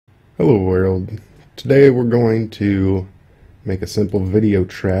Hello world. Today we're going to make a simple video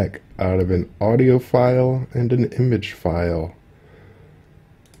track out of an audio file and an image file.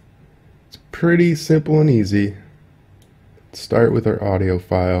 It's pretty simple and easy. Let's start with our audio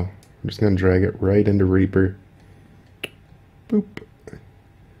file. I'm just going to drag it right into Reaper. Boop.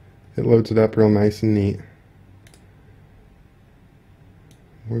 It loads it up real nice and neat.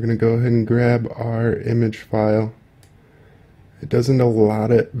 We're going to go ahead and grab our image file. It doesn't allot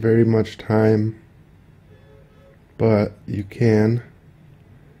it very much time, but you can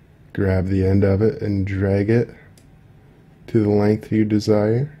grab the end of it and drag it to the length you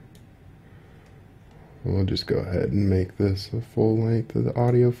desire. We'll just go ahead and make this a full length of the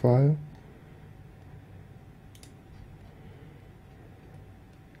audio file.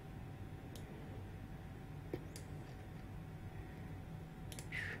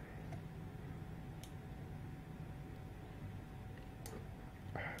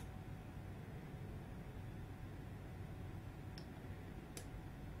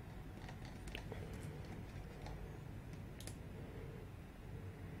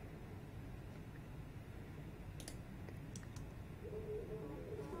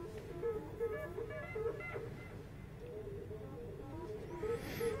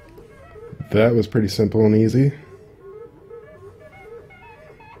 That was pretty simple and easy.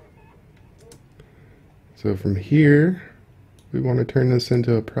 So from here, we want to turn this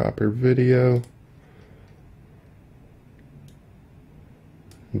into a proper video.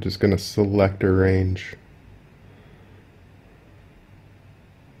 I'm just going to select a range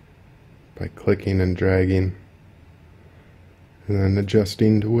by clicking and dragging and then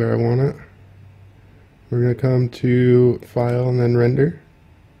adjusting to where I want it. We're going to come to File and then Render.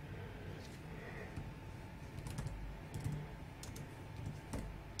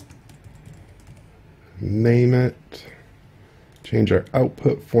 Name it, change our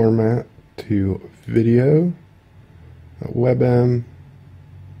output format to video, WebM.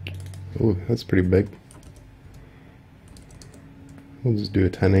 Oh, that's pretty big. We'll just do a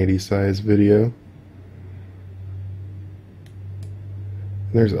 1080 size video. And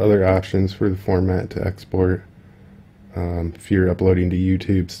there's other options for the format to export. If you're uploading to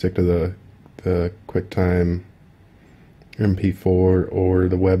YouTube, stick to the QuickTime MP4 or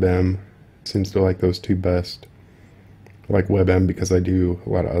the WebM. Seems to like those two best. I like WebM because I do a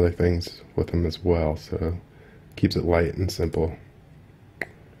lot of other things with them as well, so it keeps it light and simple.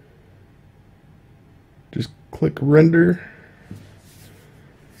 Just click render.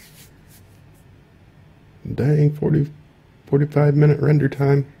 Dang, 45 minute render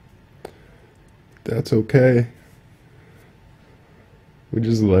time. That's okay. We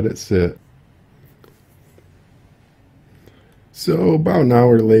just let it sit. So about an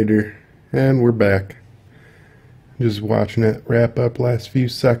hour later, and we're back. Just watching it wrap up last few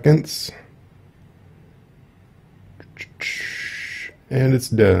seconds. And it's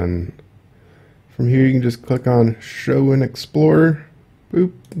done. From here you can just click on Show in Explorer.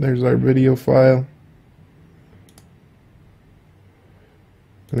 Boop, there's our video file.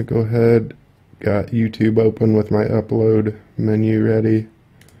 I'm gonna go ahead, got YouTube open with my upload menu ready.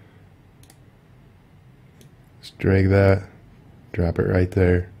 Just drag that, drop it right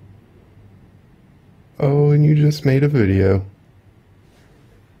there. Oh, and you just made a video.